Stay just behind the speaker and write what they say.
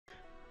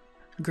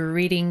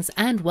Greetings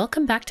and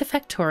welcome back to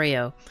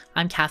Factorio.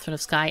 I'm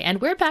KatherineOfSky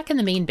and we're back in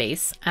the main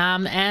base.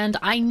 And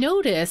I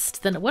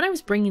noticed that when I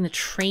was bringing the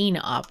train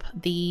up,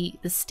 the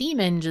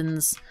steam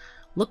engines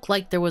looked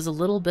like there was a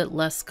little bit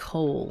less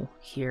coal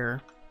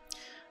here.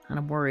 And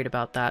I'm worried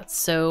about that.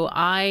 So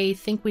I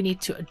think we need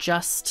to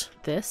adjust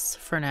this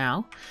for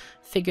now,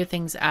 figure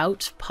things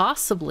out,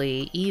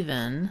 possibly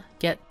even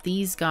get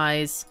these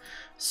guys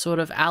sort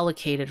of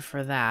allocated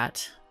for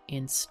that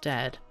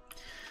instead.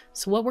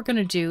 So what we're going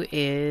to do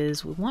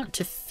is we want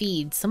to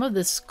feed some of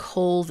this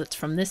coal that's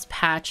from this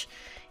patch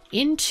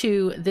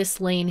into this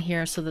lane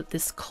here so that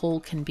this coal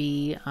can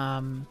be,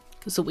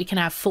 so we can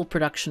have full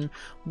production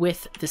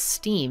with the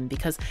steam,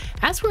 because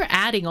as we're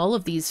adding all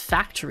of these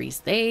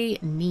factories, they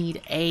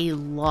need a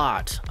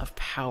lot of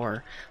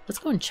power. Let's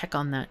go and check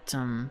on that,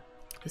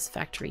 this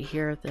factory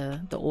here,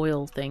 the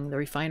oil thing, the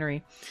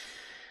refinery.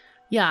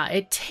 Yeah,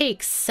 it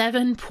takes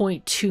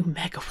 7.2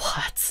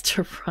 megawatts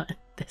to run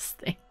this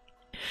thing.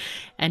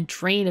 And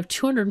drain of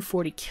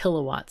 240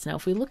 kilowatts. Now,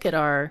 if we look at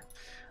our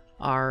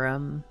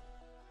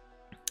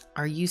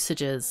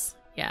usages,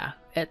 yeah,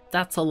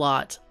 that's a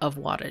lot of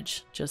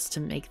wattage just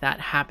to make that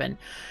happen.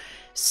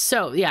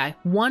 So yeah,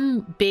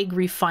 one big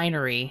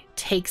refinery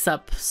takes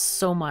up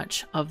so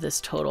much of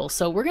this total.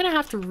 So we're gonna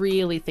have to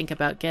really think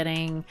about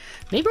getting,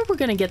 maybe we're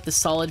gonna get the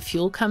solid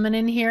fuel coming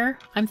in here,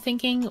 I'm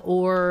thinking,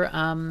 or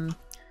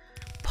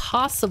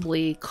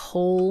possibly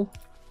coal,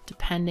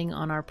 depending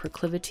on our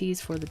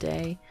proclivities for the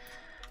day.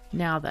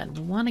 Now then,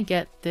 we want to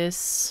get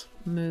this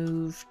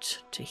moved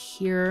to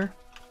here.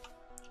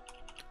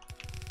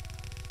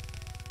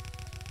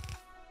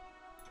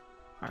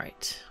 All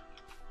right.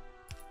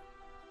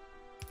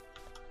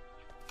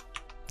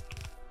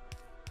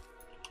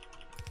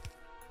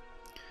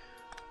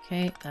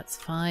 Okay, that's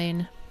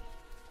fine.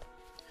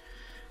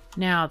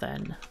 Now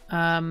then,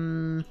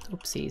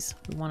 oopsies,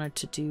 we wanted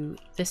to do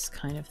this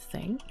kind of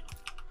thing.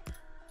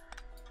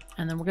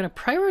 And then we're going to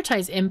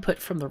prioritize input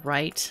from the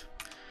right.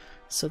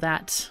 So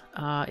that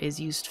is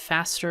used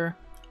faster,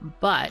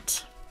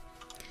 but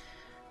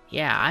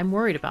yeah, I'm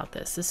worried about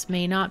this. This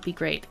may not be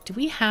great. Do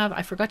we have,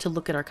 I forgot to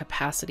look at our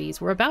capacities.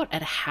 We're about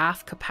at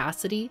half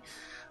capacity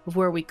of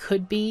where we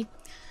could be.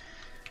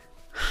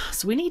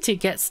 So we need to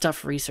get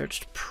stuff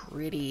researched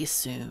pretty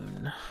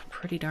soon.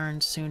 Pretty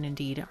darn soon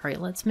indeed. All right,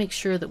 let's make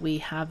sure that we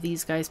have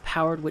these guys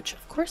powered, which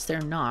of course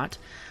they're not.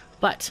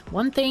 But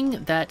one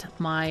thing that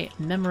my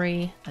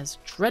memory, as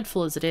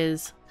dreadful as it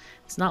is,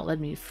 it's not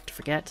led me to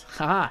forget.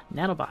 Haha,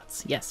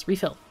 nanobots. Yes,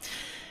 refill.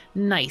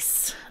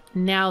 Nice.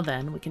 Now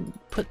then, we can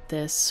put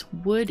this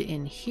wood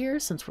in here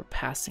since we're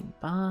passing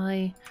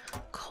by.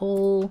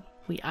 Coal.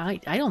 I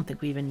don't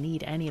think we even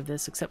need any of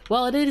this except,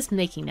 well, it is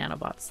making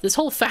nanobots. This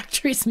whole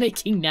factory is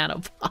making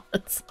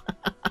nanobots.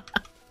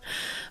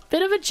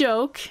 Bit of a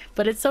joke,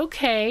 but it's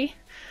okay.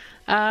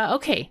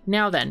 Okay,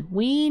 now then,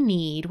 we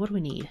need, what do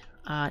we need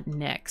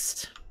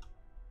next?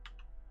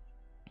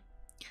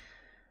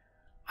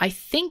 I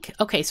think,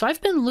 okay, so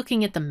I've been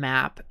looking at the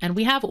map and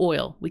we have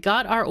oil. We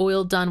got our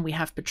oil done. We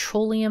have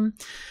petroleum.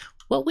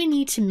 What we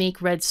need to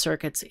make red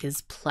circuits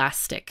is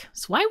plastic.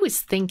 So I was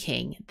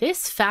thinking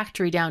this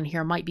factory down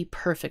here might be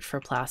perfect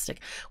for plastic.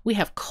 We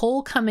have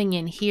coal coming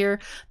in here.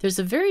 There's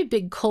a very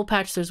big coal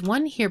patch. There's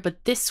one here,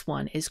 but this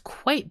one is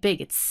quite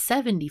big. It's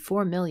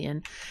 74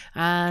 million.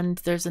 And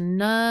there's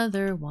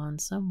another one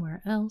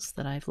somewhere else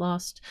that I've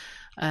lost.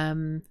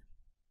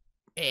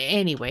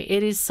 Anyway,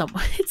 it is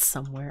somewhere. It's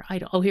somewhere. I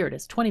don't. Oh, here it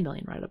is. 20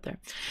 million right up there.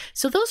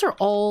 So those are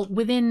all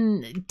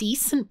within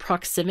decent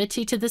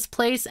proximity to this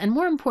place, and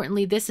more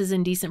importantly, this is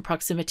in decent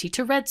proximity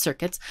to red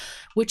circuits,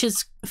 which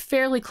is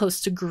fairly close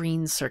to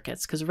green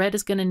circuits, because red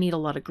is going to need a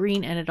lot of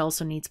green, and it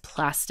also needs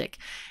plastic,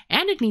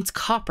 and it needs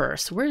copper.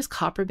 So where is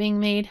copper being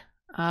made?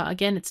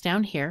 Again, it's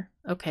down here.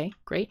 Okay,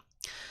 great.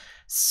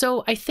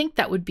 So I think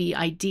that would be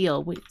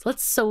ideal.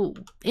 So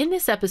in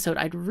this episode,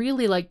 I'd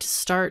really like to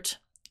start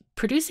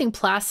producing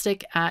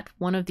plastic at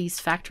one of these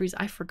factories.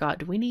 I forgot.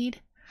 Do we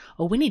need?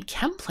 Oh, we need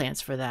chem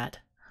plants for that.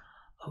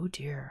 Oh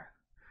dear.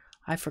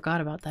 I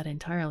forgot about that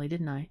entirely,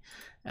 didn't I?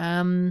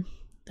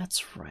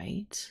 That's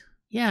right.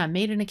 Yeah,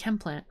 made in a chem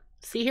plant.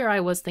 See, here I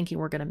was thinking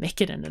we're going to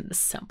make it in an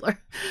assembler.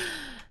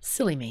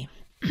 Silly me.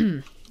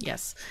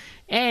 Yes.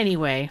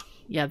 Anyway,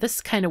 yeah,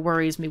 this kind of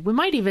worries me. We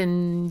might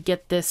even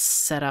get this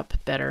set up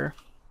better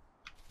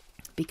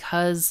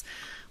because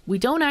we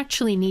don't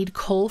actually need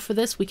coal for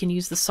this. We can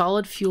use the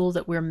solid fuel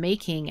that we're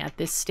making at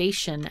this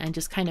station and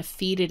just kind of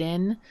feed it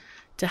in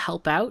to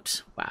help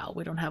out. Wow,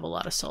 we don't have a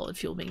lot of solid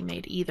fuel being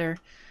made either.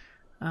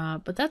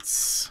 But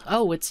that's,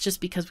 oh, it's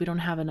just because we don't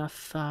have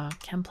enough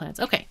chem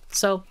plants. Okay,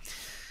 so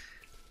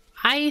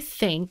I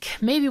think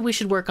maybe we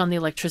should work on the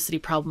electricity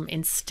problem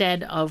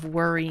instead of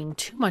worrying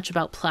too much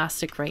about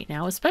plastic right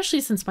now,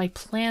 especially since my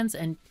plans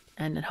and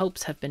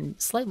hopes have been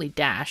slightly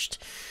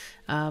dashed.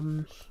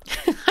 I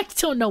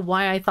don't know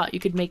why I thought you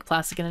could make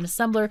plastic in an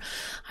assembler.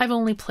 I've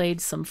only played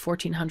some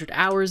 1400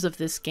 hours of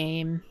this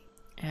game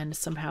and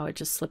somehow it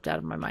just slipped out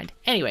of my mind.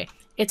 Anyway,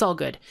 it's all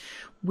good.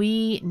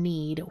 we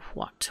need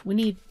what? We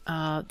need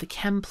the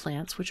chem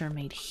plants, which are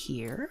made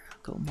here.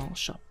 Go mall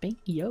shopping.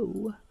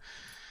 Yo.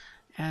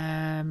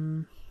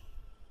 Can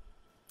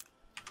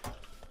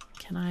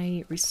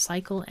I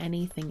recycle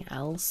anything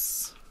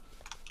else?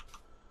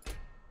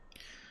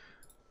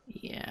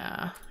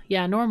 Yeah.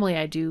 Yeah, normally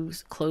I do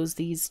close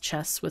these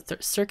chests with the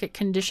circuit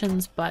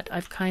conditions, but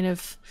I've kind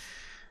of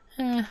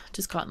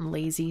just gotten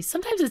lazy.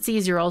 Sometimes it's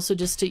easier also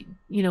just to,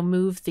 you know,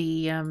 move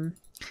the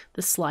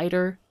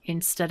slider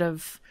instead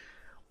of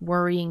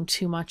worrying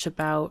too much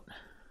about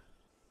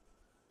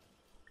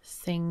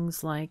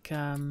things like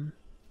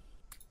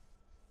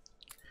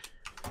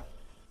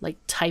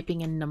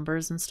typing in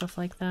numbers and stuff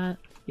like that.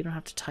 You don't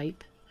have to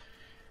type,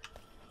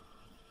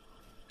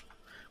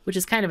 which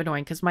is kind of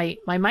annoying because my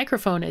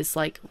microphone is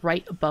like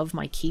right above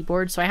my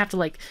keyboard, so I have to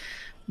like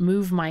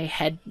move my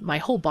head, my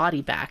whole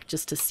body back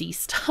just to see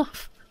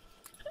stuff.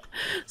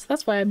 So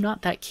that's why I'm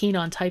not that keen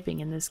on typing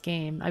in this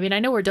game. I mean, I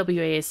know where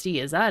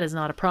WASD is. That is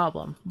not a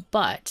problem.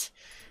 But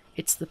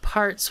it's the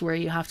parts where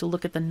you have to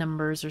look at the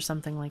numbers or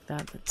something like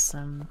that that's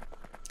a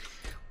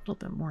little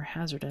bit more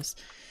hazardous.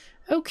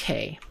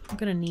 Okay, I'm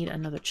going to need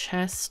another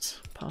chest,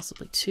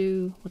 possibly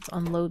two. Let's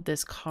unload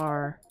this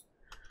car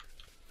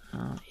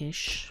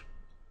ish.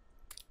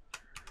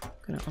 I'm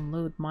going to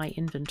unload my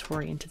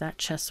inventory into that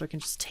chest so I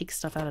can just take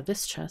stuff out of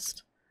this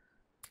chest.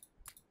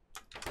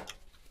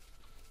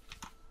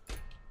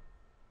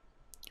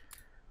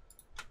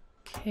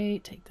 Okay,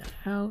 take that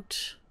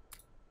out.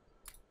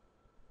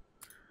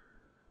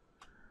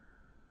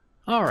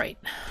 All right,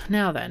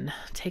 now then,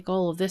 take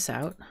all of this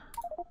out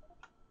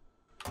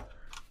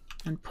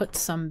and put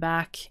some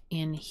back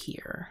in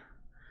here.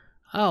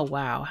 Oh,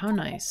 wow, how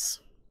nice.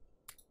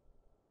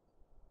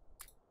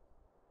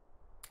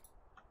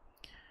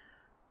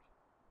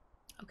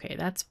 Okay,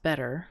 that's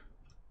better.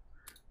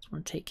 Just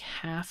want to take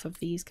half of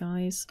these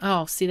guys.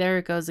 Oh, see, there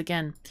it goes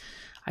again.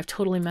 I've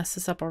totally messed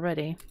this up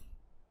already.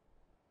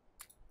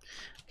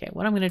 Okay,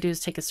 what I'm going to do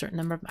is take a certain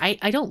number of...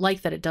 I don't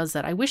like that it does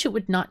that. I wish it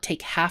would not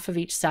take half of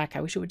each stack.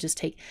 I wish it would just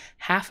take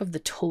half of the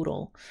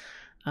total.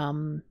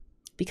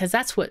 Because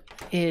that's what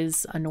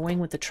is annoying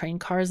with the train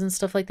cars and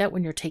stuff like that.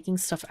 When you're taking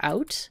stuff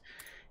out,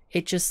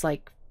 it just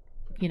like,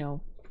 you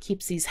know,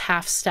 keeps these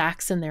half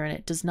stacks in there and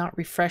it does not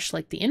refresh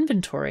like the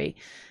inventory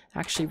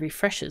actually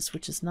refreshes,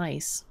 which is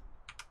nice.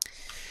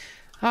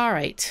 All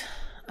right.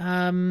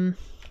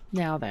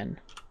 Now then,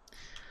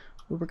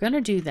 we were going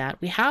to do that.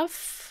 We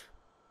have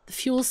the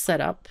fuel set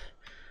up,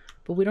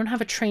 but we don't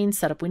have a train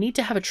set up. We need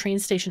to have a train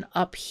station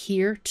up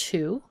here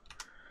too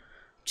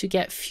to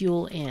get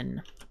fuel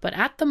in. But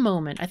at the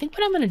moment, I think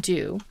what I'm going to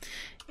do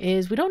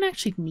is we don't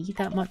actually need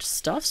that much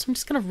stuff. So I'm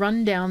just going to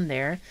run down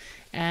there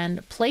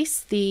and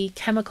place the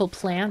chemical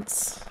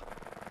plants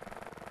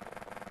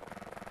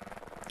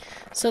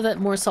so that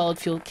more solid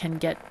fuel can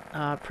get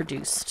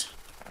produced.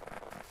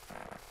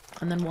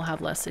 And then we'll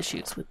have less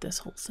issues with this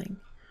whole thing.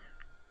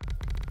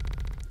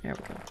 There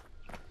we go.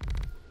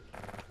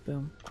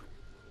 Boom.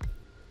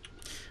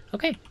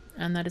 Okay,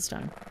 and that is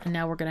done. And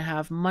now we're going to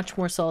have much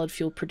more solid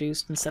fuel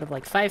produced. Instead of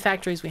like 5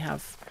 factories, we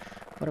have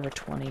whatever,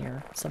 20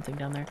 or something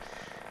down there.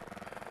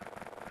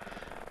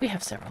 We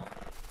have several.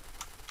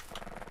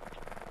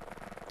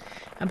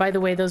 And by the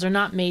way, those are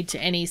not made to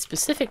any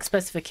specific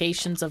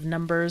specifications of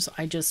numbers.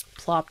 I just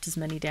plopped as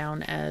many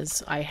down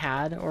as I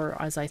had or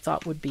as I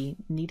thought would be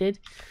needed.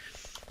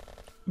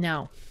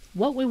 Now,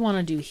 what we want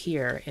to do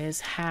here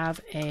is have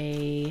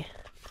a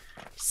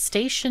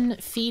station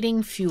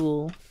feeding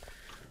fuel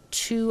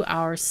to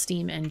our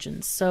steam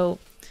engines. So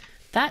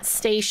that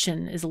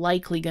station is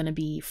likely going to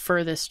be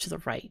furthest to the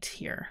right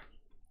here.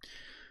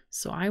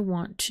 So I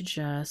want to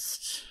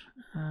just...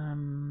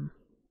 do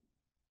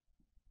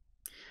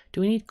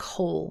we need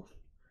coal?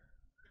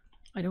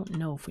 I don't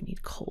know if we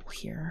need coal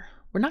here.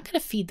 We're not going to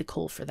feed the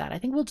coal for that. I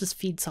think we'll just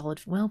feed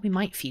solid... Well, we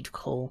might feed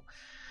coal.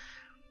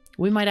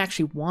 We might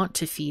actually want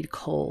to feed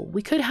coal.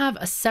 We could have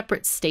a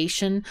separate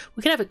station.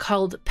 We could have it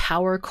called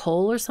power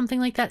coal or something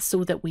like that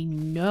so that we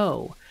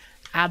know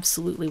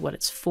absolutely what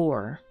it's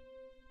for.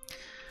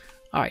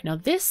 All right, now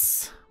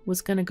this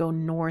was going to go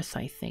north,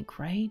 I think,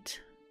 right?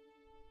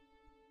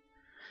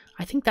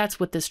 I think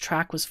that's what this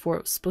track was for.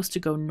 It was supposed to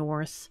go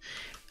north.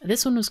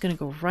 This one was going to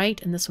go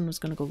right, and this one was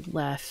going to go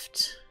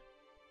left.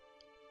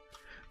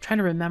 I'm trying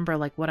to remember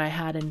like what I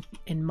had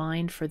in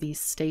mind for these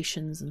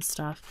stations and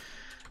stuff.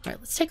 All right,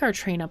 let's take our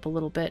train up a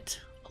little bit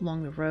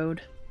along the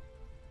road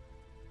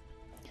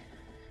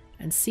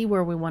and see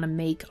where we want to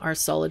make our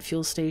solid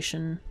fuel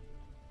station.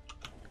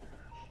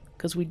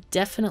 Because we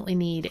definitely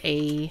need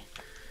a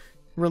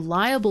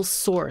reliable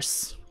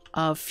source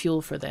of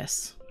fuel for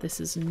this. This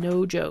is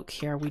no joke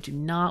here. We do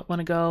not want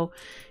to go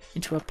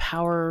into a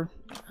power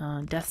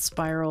death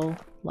spiral.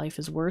 Life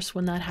is worse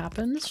when that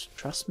happens.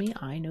 Trust me,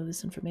 I know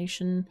this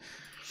information.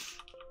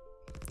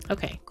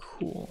 Okay,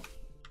 cool.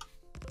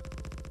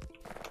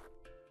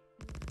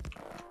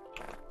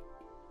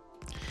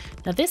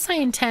 Now this I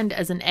intend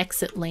as an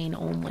exit lane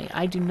only.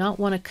 I do not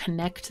want to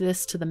connect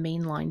this to the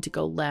main line to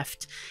go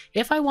left.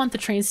 If I want the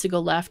trains to go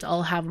left,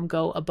 I'll have them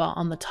go about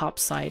on the top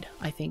side,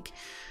 I think.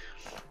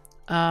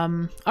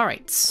 All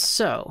right,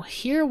 so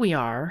here we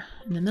are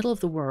in the middle of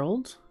the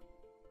world.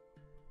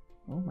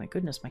 Oh my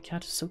goodness, my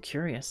cat is so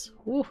curious.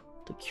 Ooh,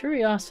 the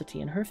curiosity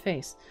in her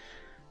face.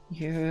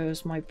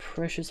 Yes, my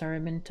precious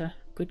Araminta.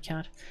 Good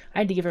cat. I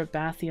had to give her a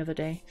bath the other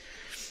day.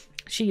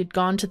 She had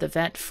gone to the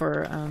vet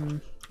for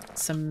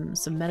some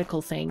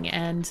medical thing,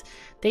 and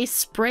they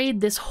sprayed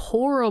this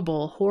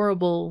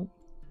horrible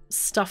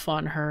stuff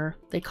on her.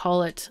 They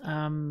call it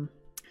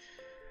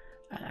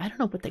I don't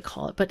know what they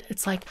call it, but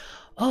it's like,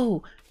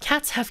 oh,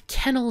 cats have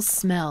kennel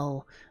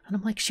smell. And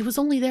I'm like, she was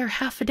only there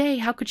half a day.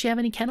 How could she have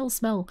any kennel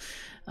smell?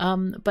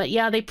 But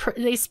yeah,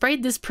 they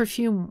sprayed this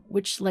perfume,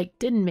 which like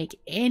didn't make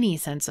any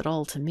sense at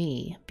all to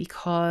me,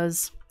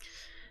 because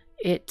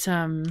it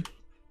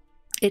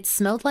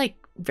smelled like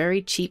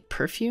very cheap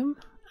perfume.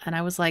 And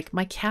I was like,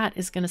 my cat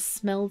is going to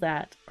smell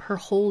that her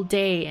whole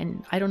day,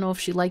 and I don't know if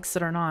she likes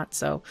it or not.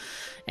 So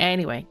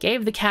anyway,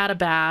 gave the cat a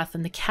bath,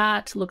 and the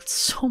cat looked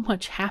so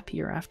much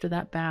happier after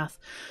that bath,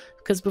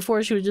 because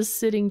before she was just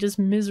sitting just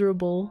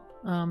miserable.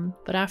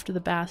 But after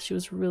the bath, she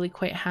was really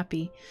quite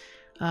happy.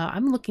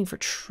 I'm looking for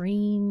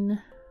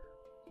train.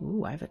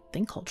 Ooh, I have a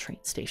thing called train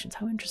stations.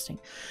 How interesting.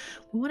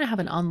 We want to have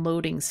an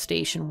unloading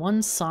station.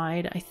 One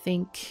side, I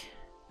think.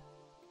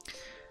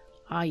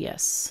 Ah,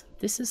 yes.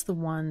 This is the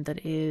one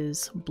that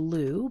is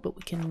blue, but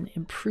we can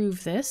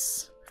improve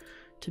this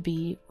to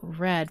be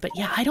red. But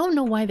yeah, I don't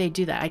know why they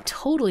do that. I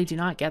totally do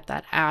not get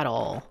that at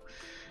all.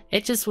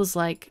 It just was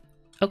like,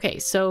 okay,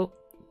 so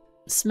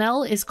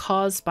smell is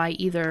caused by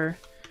either,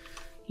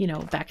 you know,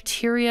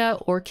 bacteria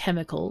or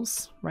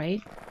chemicals,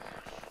 right?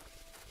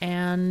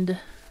 And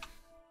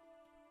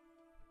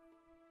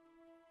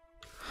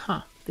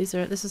this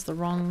is the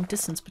wrong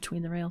distance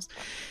between the rails.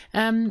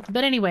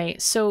 But anyway,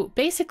 so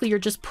basically you're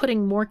just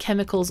putting more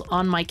chemicals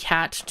on my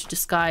cat to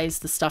disguise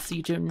the stuff that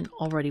you didn't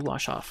already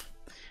wash off.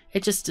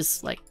 It just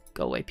is like,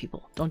 go away,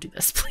 people. Don't do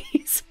this,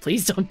 please.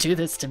 Please don't do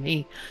this to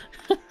me.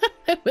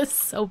 It was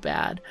so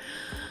bad.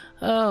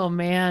 Oh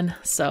man.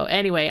 So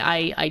anyway,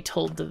 I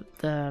told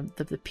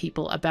the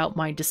people about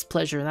my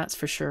displeasure, that's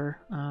for sure.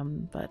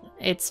 But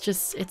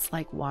it's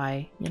like,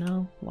 why, you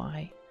know,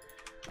 why?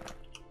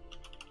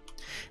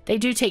 They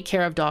do take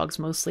care of dogs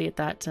mostly at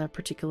that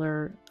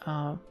particular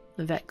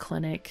vet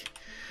clinic,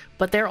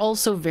 but they're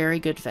also very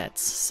good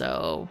vets.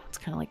 So it's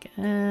kind of like,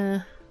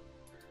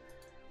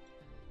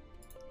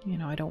 you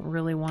know, I don't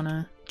really want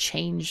to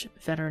change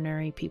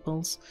veterinary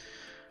peoples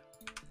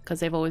because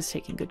they've always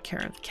taken good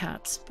care of the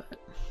cats. But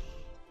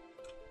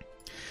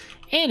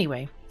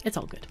anyway, it's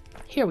all good.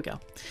 Here we go.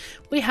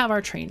 We have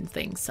our train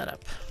thing set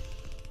up.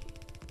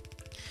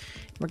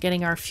 We're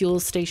getting our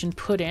fuel station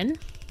put in.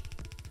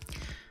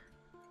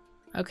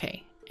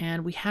 Okay,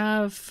 and we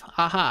have,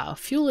 aha,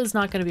 fuel is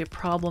not going to be a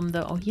problem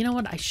though. Oh, you know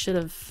what? I should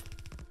have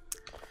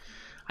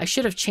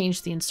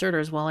changed the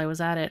inserters while I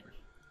was at it.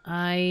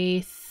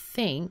 I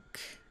think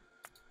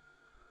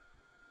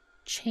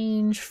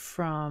change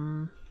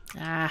from,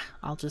 I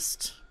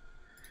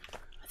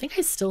think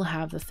I still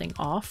have the thing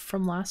off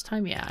from last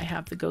time. Yeah, I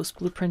have the ghost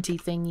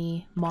blueprinty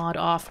thingy mod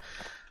off.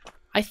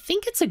 I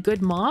think it's a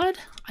good mod.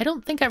 I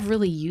don't think I've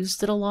really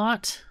used it a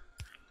lot.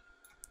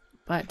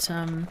 But,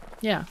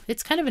 yeah,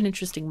 it's kind of an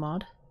interesting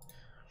mod.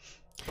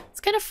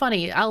 It's kind of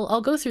funny. I'll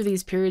go through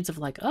these periods of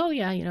like, oh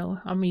yeah, you know,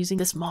 I'm using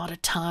this mod a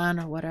ton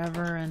or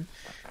whatever, and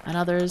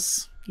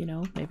others, you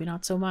know, maybe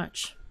not so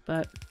much.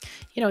 But,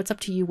 you know, it's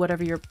up to you,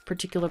 whatever your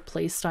particular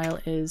play style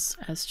is,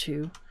 as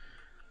to,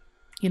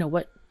 you know,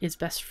 what is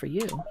best for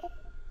you.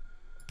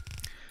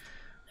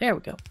 There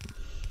we go.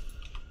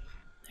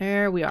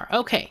 There we are.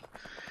 Okay.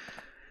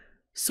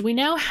 So we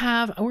now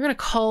have, we're going to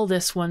call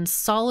this one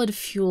solid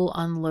fuel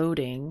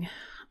unloading.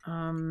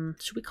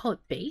 Should we call it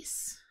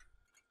base?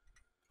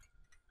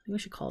 I think we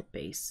should call it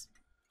base.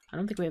 I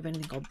don't think we have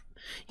anything called,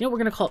 you know, we're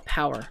going to call it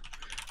power.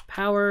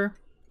 Power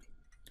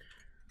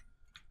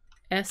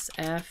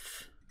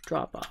SF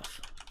drop off.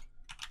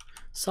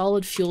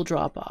 Solid fuel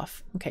drop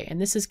off. Okay.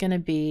 And this is going to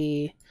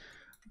be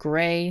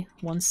gray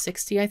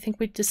 160. I think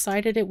we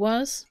decided it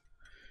was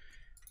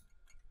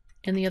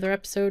in the other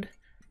episode.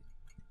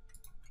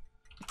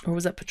 Or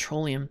was that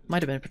petroleum?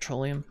 Might have been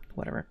petroleum.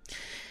 Whatever.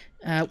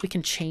 We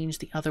can change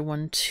the other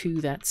one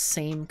to that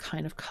same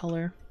kind of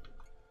color.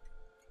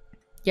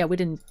 Yeah, we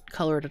didn't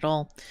color it at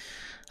all.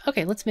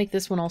 Okay, let's make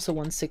this one also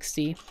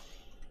 160.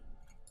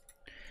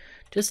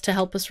 Just to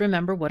help us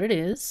remember what it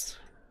is.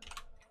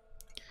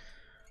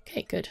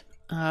 Okay, good.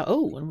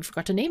 Oh, and we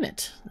forgot to name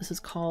it. This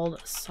is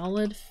called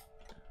Solid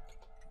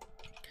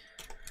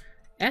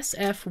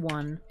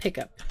SF1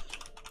 Pickup.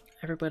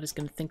 Everybody's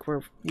going to think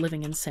we're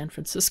living in San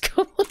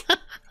Francisco.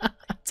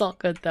 It's all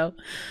good though.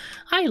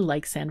 I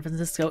like San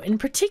Francisco. In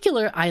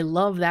particular, I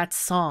love that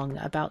song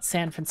about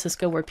San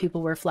Francisco where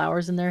people wear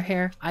flowers in their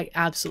hair. I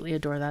absolutely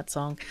adore that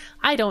song.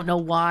 I don't know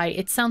why.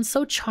 It sounds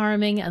so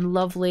charming and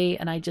lovely,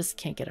 and I just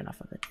can't get enough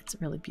of it. It's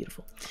really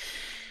beautiful.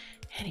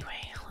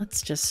 Anyway,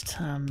 let's just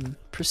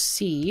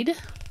proceed.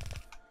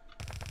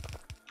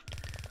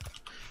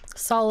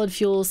 Solid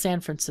fuel,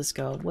 San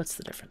Francisco. What's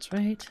the difference,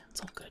 right?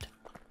 It's all good.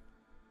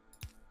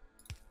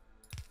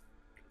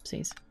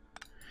 Oopsies.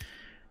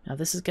 Now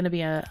this is going to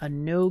be a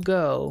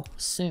no-go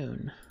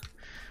soon.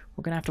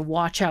 We're going to have to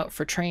watch out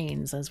for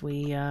trains as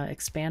we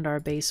expand our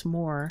base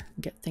more,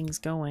 get things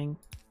going.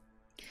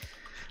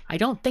 I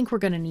don't think we're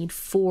going to need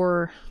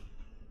 4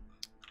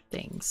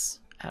 things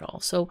at all.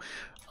 So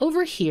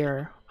over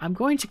here, I'm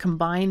going to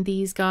combine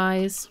these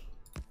guys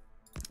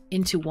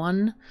into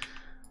one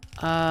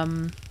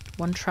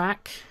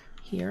track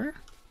here.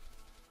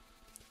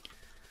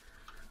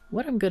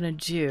 What I'm going to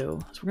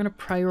do is we're going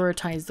to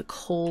prioritize the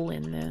coal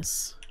in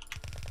this.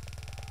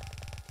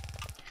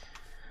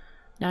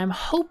 Now I'm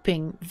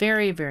hoping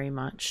very, very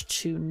much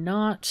to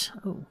not...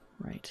 Oh,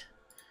 right.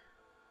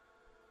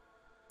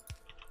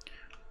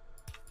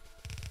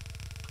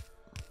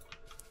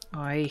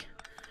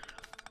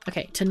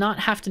 Okay, to not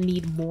have to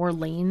need more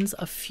lanes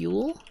of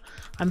fuel.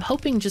 I'm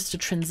hoping just to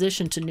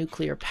transition to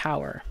nuclear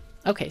power.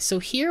 Okay, so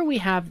here we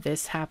have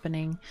this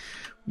happening.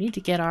 We need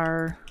to get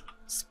our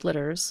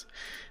splitters.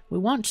 We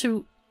want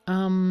to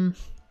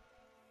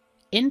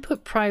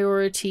input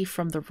priority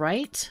from the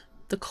right,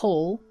 the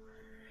coal,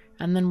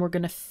 and then we're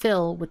going to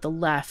fill with the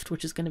left,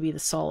 which is going to be the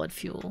solid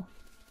fuel.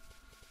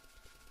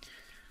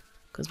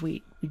 Because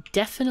we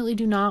definitely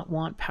do not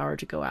want power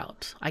to go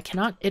out. I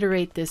cannot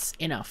iterate this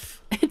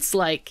enough. It's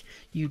like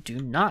you do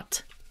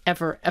not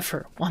ever,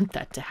 ever want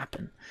that to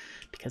happen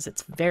because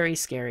it's very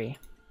scary.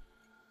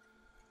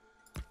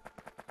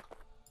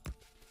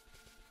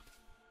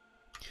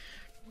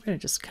 We're going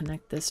to just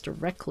connect this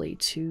directly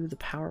to the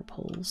power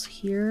poles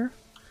here.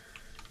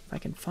 If I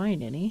can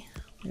find any.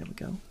 There we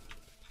go.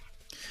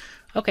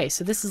 Okay,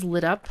 so this is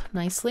lit up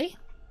nicely.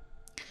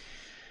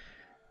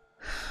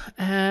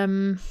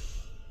 And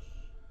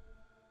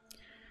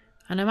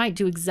I might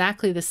do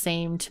exactly the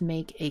same to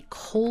make a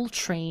coal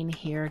train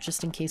here,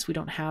 just in case we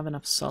don't have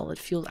enough solid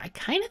fuel. I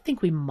kind of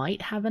think we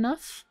might have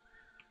enough.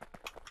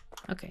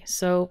 Okay,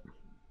 so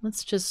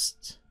let's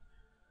just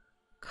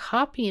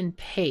copy and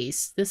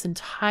paste this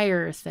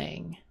entire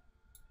thing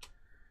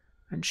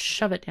and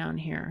shove it down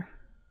here.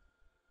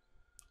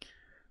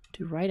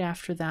 Do right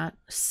after that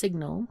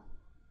signal.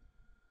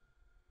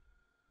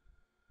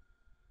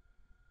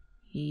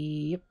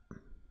 Yep.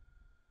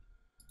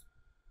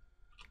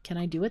 Can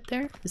I do it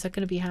there? Is that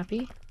going to be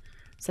happy?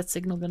 Is that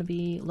signal going to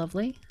be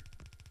lovely?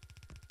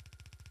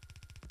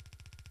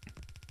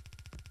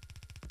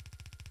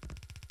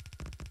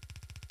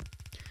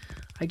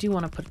 I do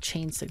want to put a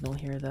chain signal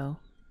here, though,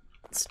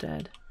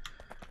 instead.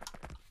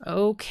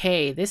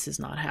 Okay, this is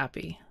not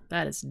happy.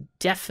 That is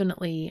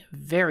definitely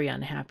very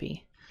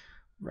unhappy.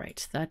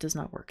 Right, that does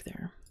not work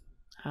there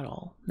at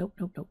all. Nope,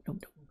 nope, nope, nope,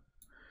 nope.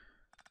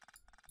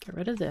 Get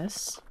rid of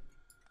this.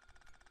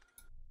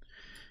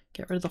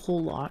 Get rid of the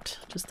whole lot.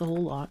 Just the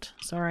whole lot.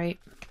 It's all right.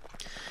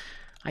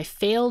 I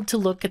failed to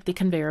look at the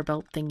conveyor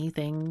belt thingy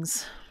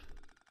things.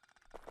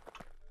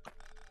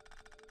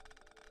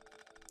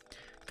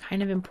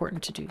 Kind of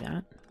important to do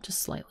that.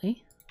 Just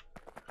slightly.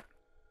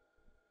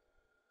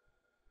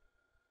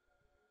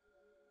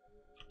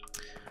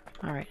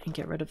 All right, and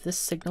get rid of this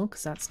signal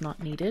because that's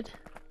not needed.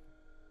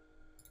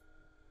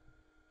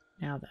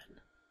 Now then.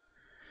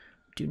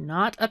 Do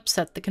not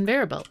upset the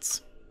conveyor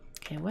belts.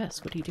 Okay,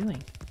 Wes, what are you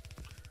doing?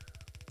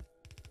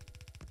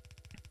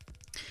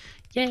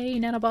 Yay,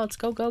 nanobots,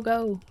 go, go,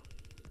 go.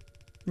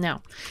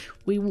 Now,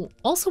 we will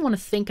also want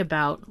to think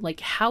about like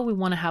how we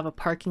want to have a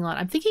parking lot.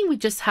 I'm thinking we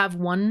just have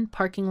one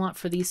parking lot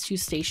for these 2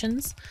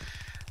 stations.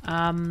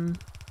 In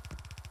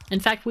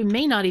fact, we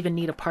may not even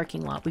need a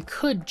parking lot. We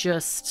could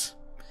just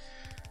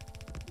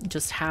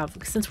have,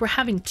 since we're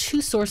having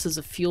 2 sources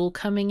of fuel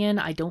coming in,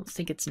 I don't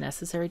think it's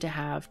necessary to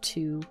have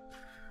 2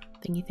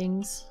 thingy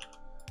things.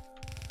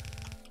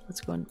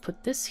 Let's go and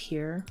put this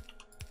here.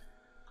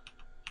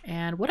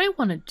 And what I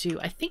want to do,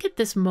 I think at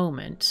this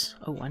moment,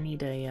 oh, I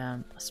need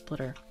a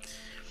splitter.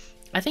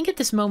 I think at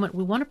this moment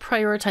we want to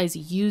prioritize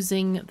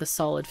using the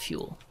solid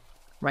fuel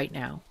right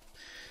now.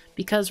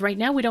 Because right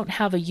now we don't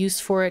have a use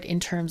for it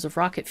in terms of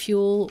rocket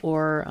fuel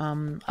or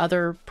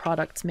other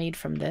products made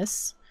from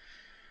this.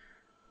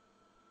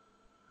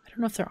 I don't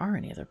know if there are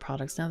any other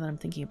products now that I'm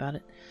thinking about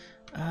it.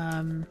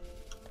 I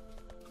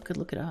could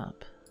look it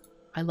up.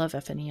 I love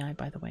FNEI,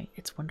 by the way.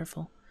 It's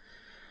wonderful.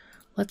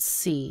 Let's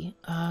see.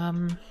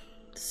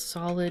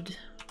 Solid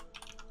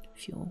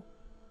fuel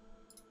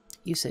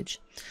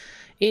usage.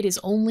 It is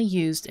only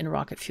used in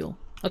rocket fuel.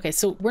 Okay,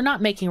 so we're not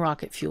making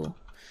rocket fuel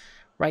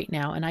right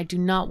now, and I do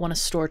not want to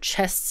store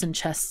chests and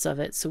chests of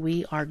it, so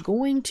we are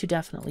going to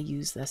definitely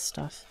use this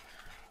stuff.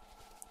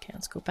 Okay,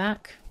 let's go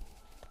back.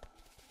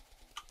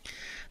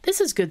 This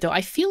is good, though.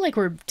 I feel like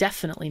we're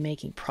definitely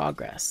making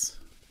progress.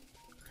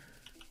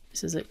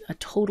 This is a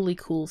totally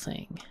cool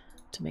thing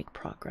to make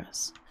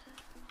progress.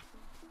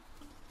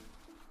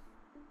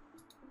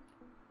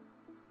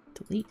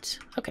 Delete.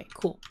 Okay,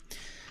 cool.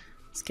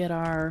 Let's get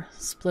our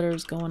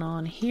splitters going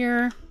on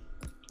here.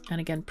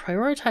 And again,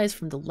 prioritize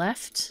from the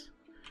left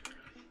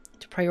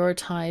to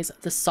prioritize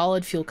the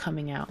solid fuel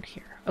coming out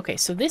here. Okay,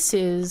 so this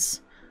is,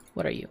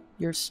 what are you?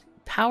 Your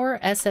power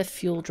SF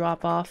fuel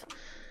drop off.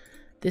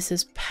 This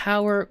is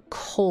power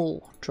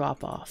coal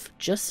drop off,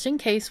 just in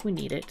case we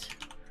need it.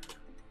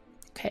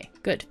 Okay,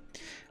 good.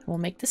 We'll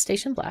make the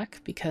station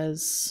black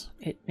because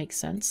it makes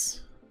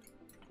sense,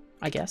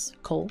 I guess.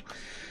 Coal.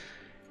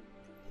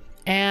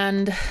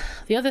 And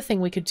the other thing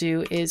we could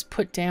do is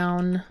put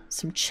down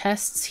some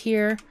chests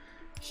here,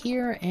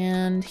 here,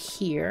 and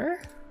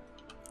here.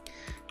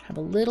 Have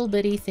a little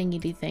bitty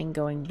thingy thing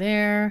going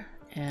there,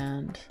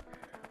 and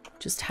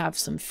just have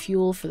some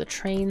fuel for the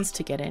trains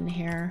to get in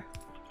here.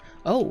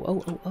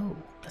 Oh,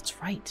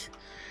 that's right.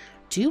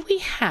 Do we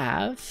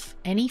have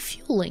any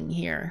fueling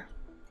here?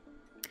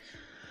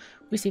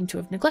 We seem to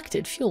have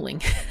neglected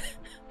fueling.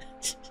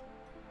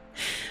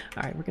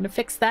 All right, we're going to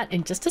fix that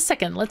in just a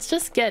second. Let's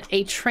just get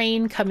a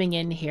train coming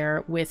in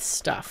here with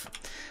stuff.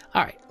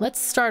 All right, let's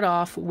start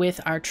off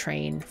with our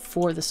train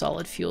for the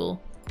solid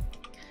fuel.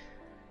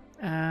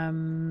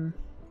 Do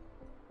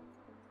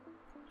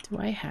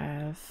I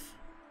have...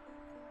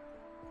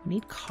 I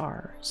need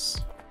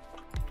cars.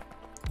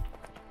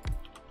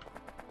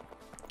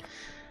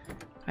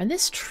 And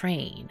this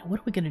train, what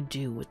are we going to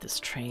do with this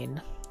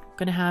train? We're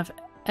going to have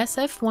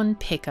SF1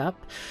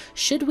 pickup.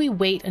 Should we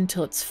wait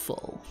until it's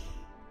full?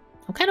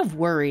 I'm kind of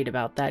worried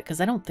about that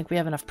because I don't think we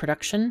have enough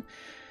production.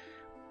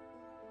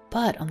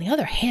 But on the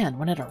other hand,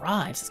 when it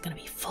arrives, it's going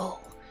to be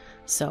full.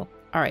 So,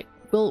 all right,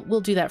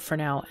 we'll do that for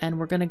now. And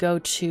we're going to go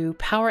to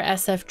power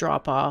SF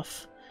drop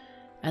off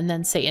and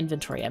then say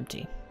inventory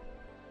empty.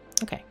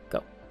 Okay,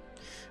 go.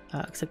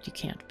 Except you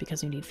can't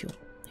because you need fuel.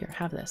 Here,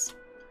 have this.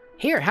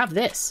 Here, have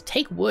this.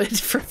 Take wood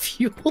for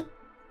fuel.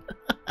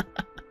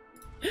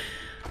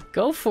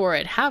 Go for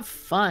it. Have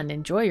fun.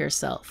 Enjoy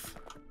yourself.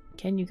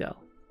 Can you go?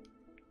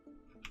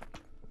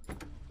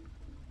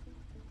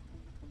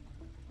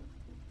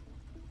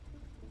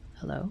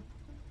 Hello?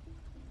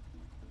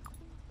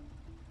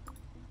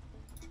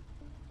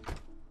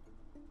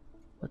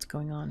 What's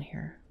going on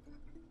here?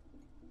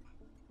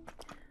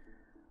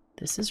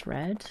 This is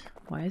red.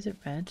 Why is it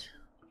red?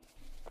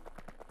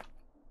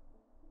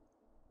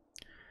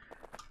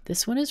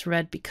 This one is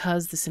red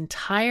because this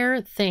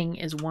entire thing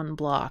is one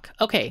block.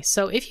 Okay,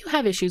 so if you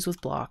have issues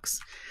with blocks,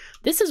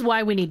 this is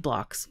why we need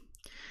blocks.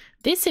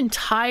 This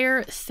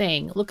entire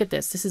thing, look at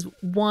this. This is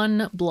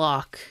one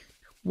block.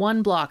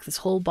 One block, this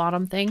whole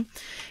bottom thing.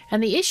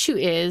 And the issue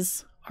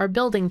is our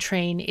building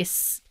train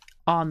is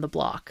on the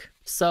block.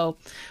 So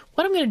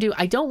what I'm going to do,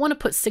 I don't want to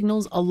put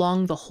signals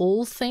along the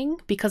whole thing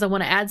because I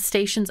want to add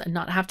stations and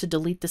not have to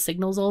delete the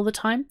signals all the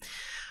time.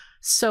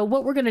 So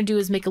what we're going to do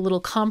is make a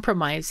little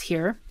compromise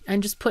here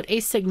and just put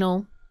a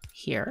signal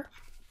here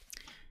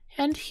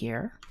and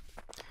here.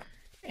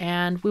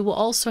 And we will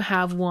also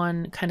have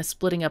one kind of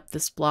splitting up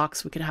this block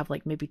so we could have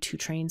like maybe 2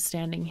 trains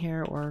standing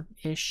here or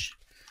ish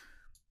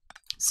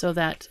so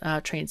that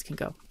trains can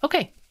go.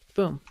 Okay,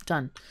 boom,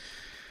 done.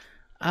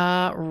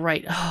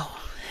 Right.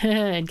 Oh,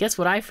 and guess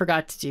what I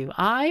forgot to do?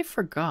 I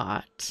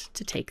forgot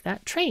to take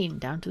that train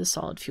down to the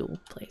solid fuel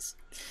place.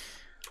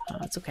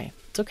 It's okay.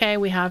 It's okay.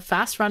 We have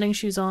fast running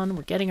shoes on.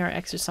 We're getting our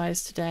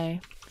exercise today.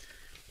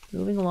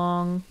 Moving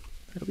along.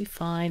 It'll be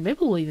fine. Maybe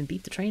we'll even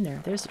beat the train there.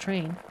 There's the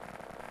train.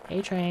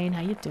 Hey, train.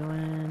 How you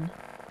doing?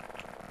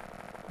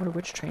 I wonder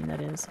which train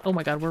that is. Oh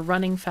my god, we're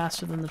running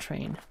faster than the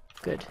train.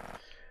 Good.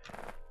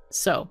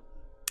 So,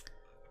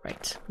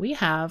 right. We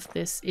have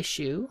this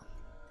issue,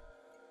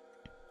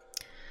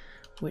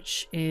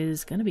 which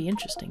is going to be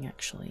interesting,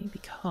 actually,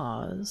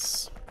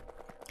 because...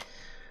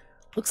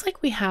 looks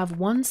like we have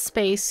one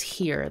space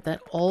here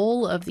that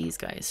all of these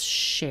guys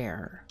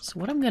share. So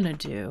what I'm going to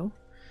do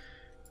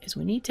is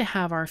we need to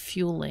have our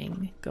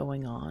fueling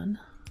going on,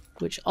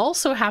 which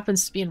also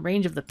happens to be in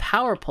range of the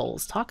power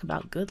poles. Talk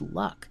about good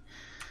luck.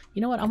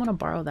 You know what? I'm going to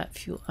borrow that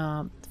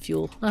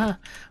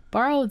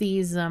borrow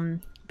these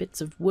bits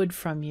of wood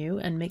from you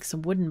and make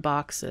some wooden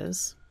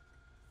boxes.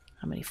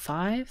 How many?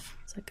 5?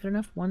 Is that good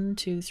enough? 1,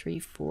 2, 3,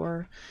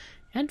 4,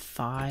 and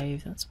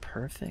 5. That's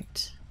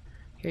perfect.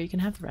 Here, you can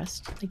have the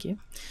rest. Thank you.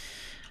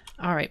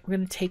 All right, we're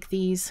going to take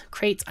these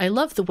crates. I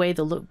love the way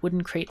the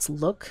wooden crates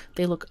look.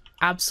 They look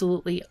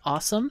absolutely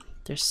awesome.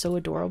 They're so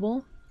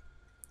adorable.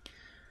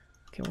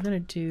 Okay, we're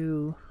going to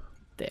do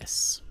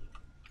this.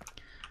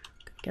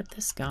 Get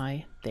this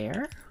guy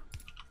there.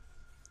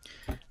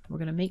 We're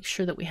going to make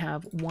sure that we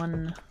have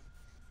one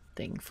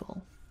thing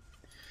full.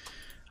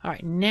 All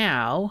right,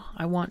 now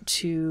I want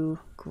to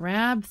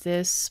grab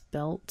this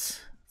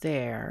belt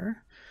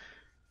there.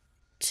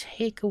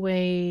 Take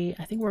away,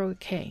 I think we're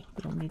okay.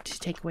 We don't need to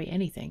take away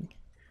anything.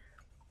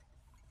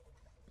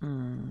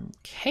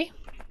 Okay.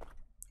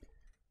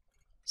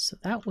 So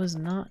that was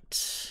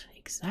not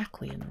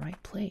exactly in the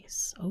right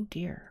place. Oh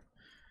dear.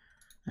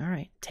 All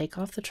right, take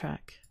off the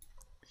track.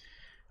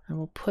 And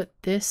we'll put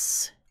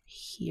this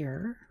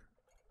here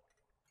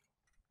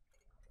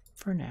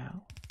for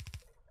now.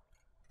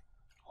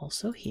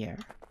 Also here.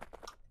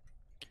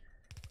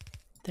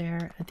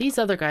 There. And these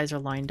other guys are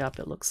lined up,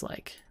 it looks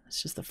like.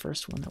 It's just the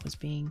first one that was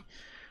being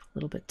a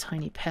little bit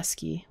tiny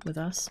pesky with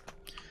us.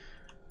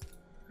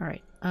 All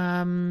right.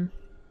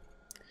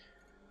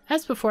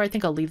 As before, I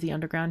think I'll leave the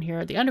underground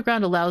here. The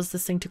underground allows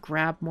this thing to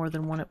grab more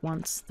than one at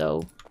once,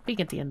 though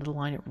being at the end of the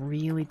line, it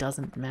really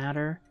doesn't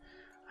matter.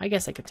 I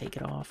guess I could take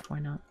it off. Why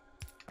not?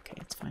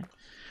 okay, it's fine.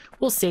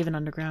 We'll save an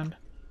underground.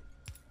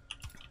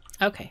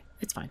 Okay,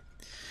 it's fine.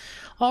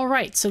 All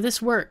right, so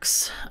this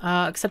works,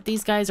 except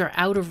these guys are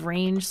out of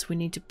range, so we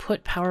need to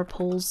put power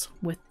poles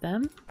with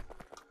them.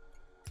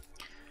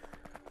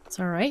 It's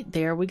all right,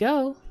 there we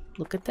go.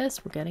 Look at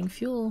this, we're getting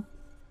fuel.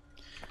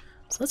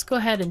 So let's go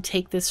ahead and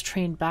take this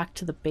train back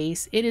to the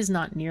base. It is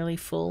not nearly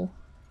full.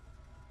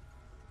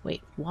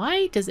 Wait,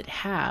 why does it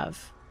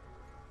have...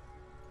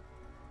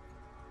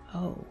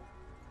 Oh,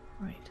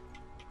 right.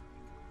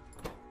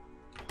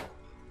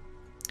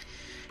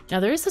 Now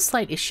there is a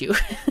slight issue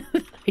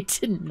that I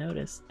didn't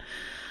notice.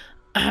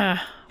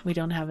 We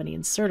don't have any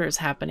inserters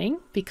happening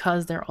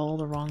because they're all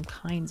the wrong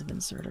kinds of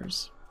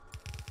inserters.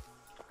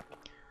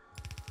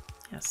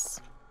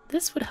 Yes,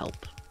 this would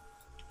help.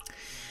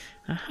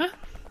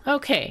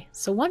 Okay,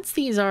 so once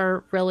these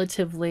are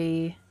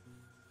relatively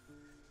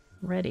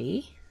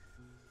ready,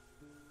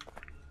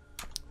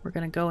 we're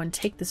going to go and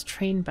take this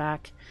train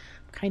back.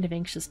 I'm kind of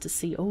anxious to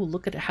see. Oh,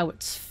 look at how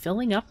it's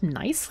filling up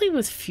nicely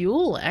with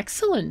fuel.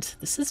 Excellent.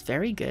 This is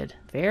very good.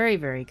 Very,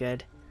 very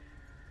good.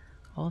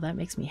 Oh, that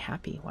makes me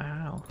happy.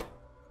 Wow.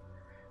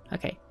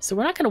 Okay, so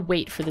we're not going to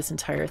wait for this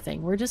entire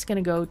thing. We're just going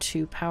to go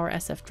to power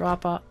SF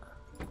drop off.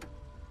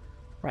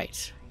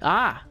 Right.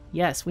 Ah,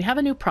 yes, we have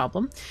a new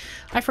problem.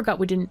 I forgot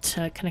we didn't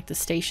connect the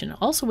station.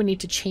 Also, we need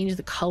to change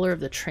the color of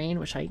the train,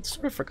 which I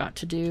sort of forgot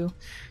to do.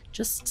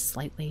 Just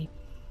slightly.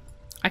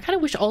 I kind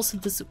of wish also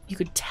this you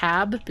could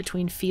tab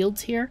between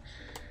fields here.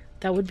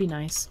 That would be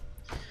nice.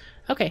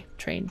 Okay,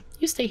 train,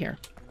 you stay here.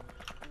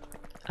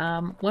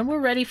 When we're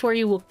ready for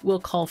you, we'll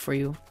call for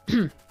you.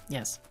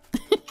 Yes.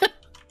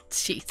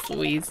 Jeez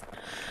Louise.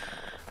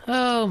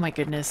 Oh my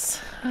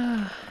goodness.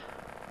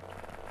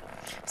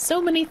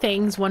 So many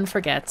things one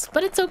forgets,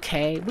 but it's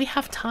okay. We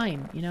have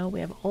time, you know? We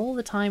have all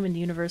the time in the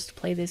universe to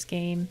play this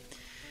game.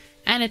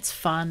 And it's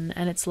fun,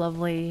 and it's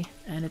lovely,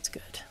 and it's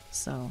good.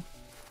 So,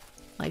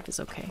 life is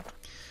okay.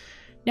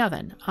 Now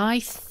then, I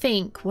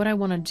think what I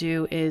want to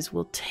do is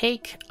we'll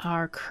take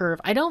our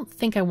curve. I don't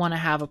think I want to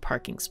have a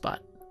parking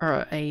spot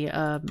or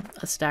a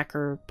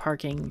stacker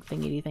parking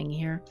thingy thing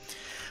here.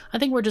 I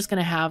think we're just going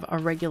to have a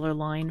regular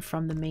line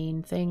from the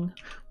main thing.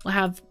 We'll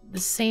have the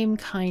same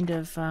kind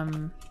of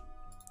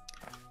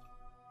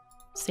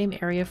same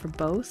area for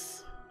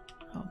both.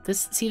 Oh,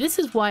 this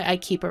is why I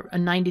keep a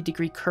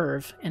 90-degree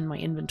curve in my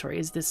inventory,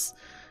 is this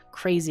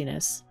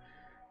craziness.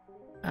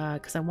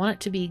 Because I want it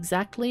to be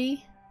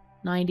exactly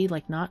 90,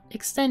 like not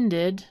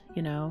extended,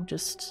 you know,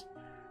 just...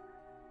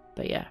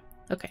 But yeah,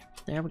 okay,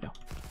 there we go.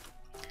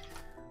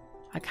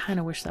 I kind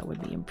of wish that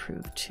would be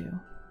improved too.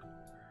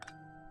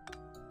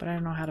 But I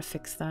don't know how to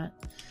fix that.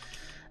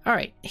 All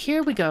right,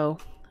 here we go.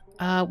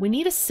 We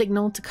need a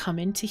signal to come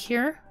into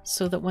here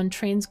so that when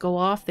trains go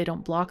off, they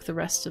don't block the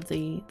rest of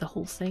the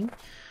whole thing.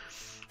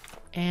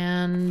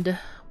 And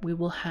we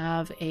will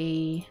have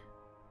a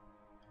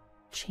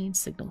chain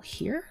signal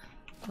here.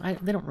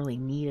 They don't really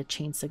need a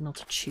chain signal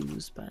to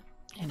choose, but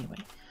anyway,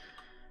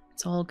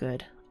 it's all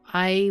good.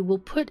 I will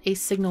put a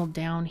signal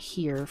down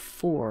here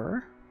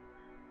for...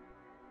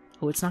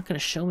 Oh, it's not going to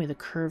show me the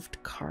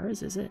curved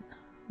cars, is it?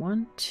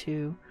 1,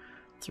 2,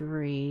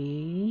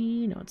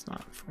 3... No, it's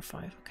not. 4,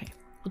 5. Okay,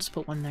 we'll just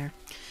put one there.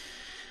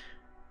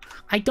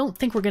 I don't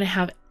think we're going to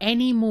have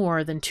any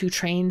more than 2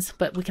 trains,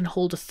 but we can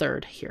hold a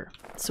third here.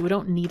 So we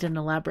don't need an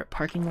elaborate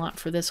parking lot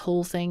for this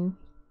whole thing.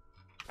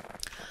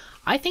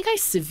 I think I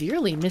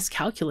severely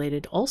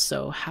miscalculated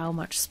also how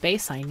much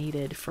space I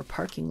needed for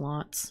parking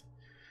lots.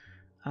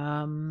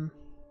 Maybe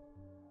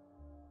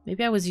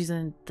I was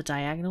using the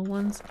diagonal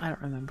ones. I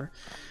don't remember.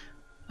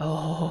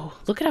 Oh,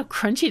 look at how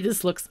crunchy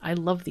this looks. I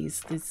love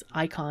these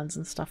icons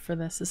and stuff for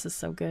this. This is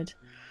so good.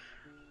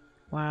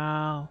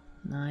 Wow,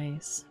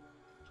 nice.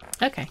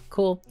 Okay,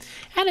 cool.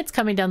 And it's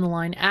coming down the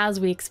line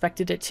as we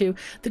expected it to.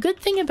 The good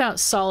thing about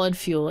solid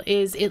fuel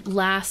is it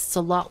lasts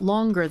a lot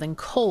longer than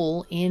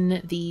coal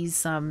in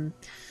these in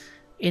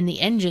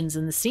the engines,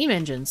 in the steam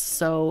engines.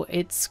 So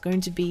it's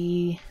going to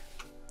be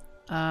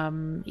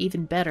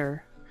even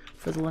better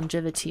for the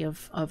longevity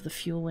of the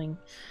fueling.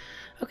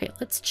 Okay,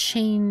 let's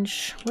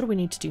change. What do we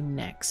need to do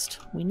next?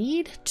 We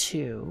need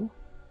to...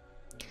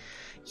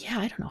 Yeah,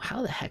 I don't know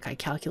how the heck I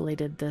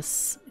calculated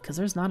this, because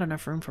there's not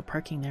enough room for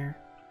parking there.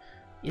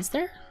 Is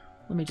there?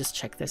 Let me just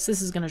check this.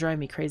 This is going to drive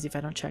me crazy if I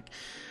don't check.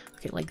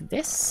 Okay, like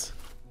this?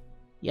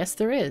 Yes,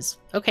 there is.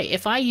 Okay,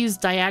 if I use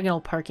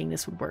diagonal parking,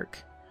 this would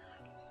work.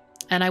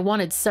 And I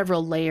wanted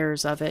several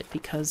layers of it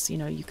because, you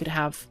know, you could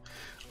have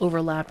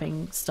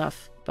overlapping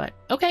stuff. But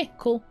okay,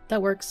 cool.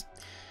 That works.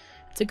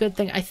 It's a good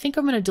thing. I think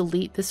I'm going to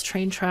delete this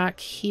train track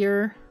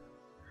here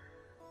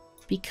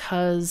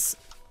because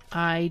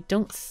I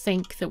don't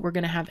think that we're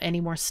going to have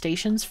any more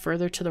stations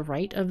further to the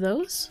right of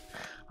those.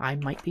 I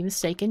might be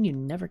mistaken. You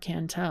never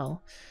can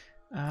tell.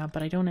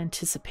 But I don't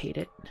anticipate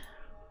it.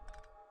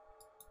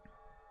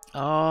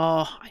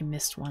 Oh, I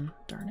missed one.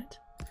 Darn it.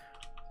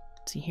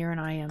 See, here and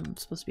I am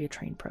supposed to be a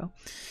train pro.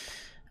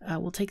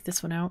 We'll take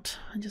this one out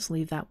and just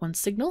leave that one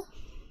signal.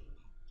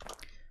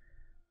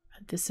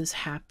 This is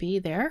happy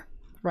there.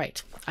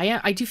 right.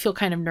 I do feel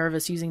kind of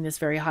nervous using this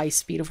very high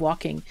speed of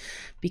walking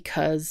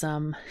because,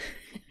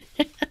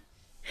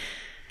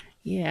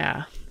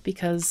 yeah,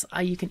 because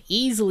you can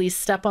easily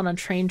step on a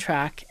train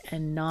track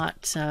and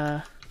not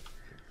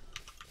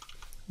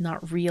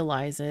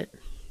realize it.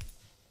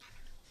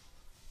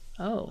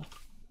 Oh,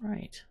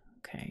 right.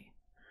 Okay.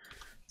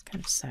 It's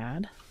kind of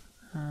sad.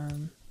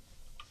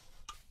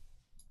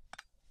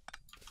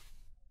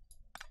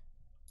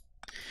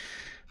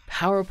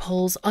 Power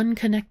poles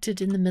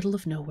unconnected in the middle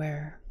of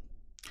nowhere.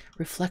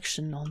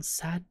 Reflection on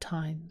sad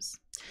times.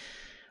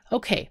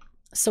 Okay,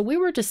 so we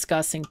were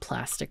discussing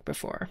plastic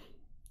before,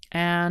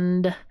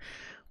 and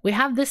we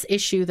have this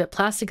issue that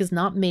plastic is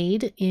not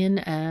made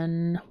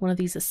in one of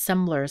these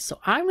assemblers. So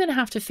I'm going to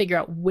have to figure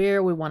out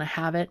where we want to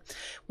have it.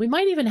 We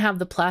might even have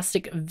the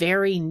plastic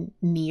very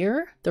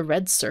near the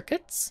red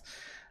circuits.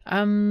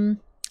 I'm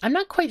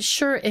not quite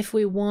sure if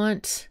we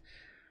want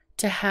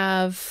to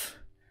have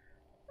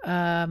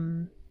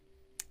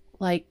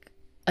like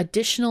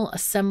additional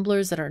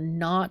assemblers that are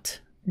not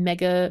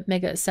mega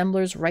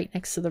assemblers right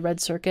next to the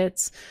red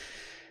circuits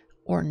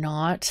or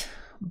not,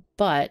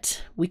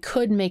 but we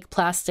could make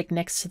plastic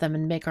next to them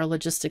and make our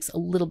logistics a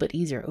little bit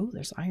easier. Oh,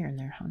 there's iron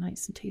there. How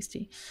nice and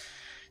tasty.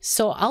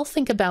 So I'll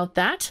think about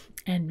that.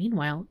 And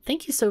meanwhile,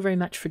 thank you so very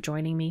much for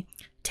joining me.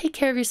 Take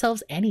care of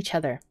yourselves and each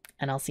other,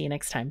 and I'll see you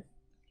next time.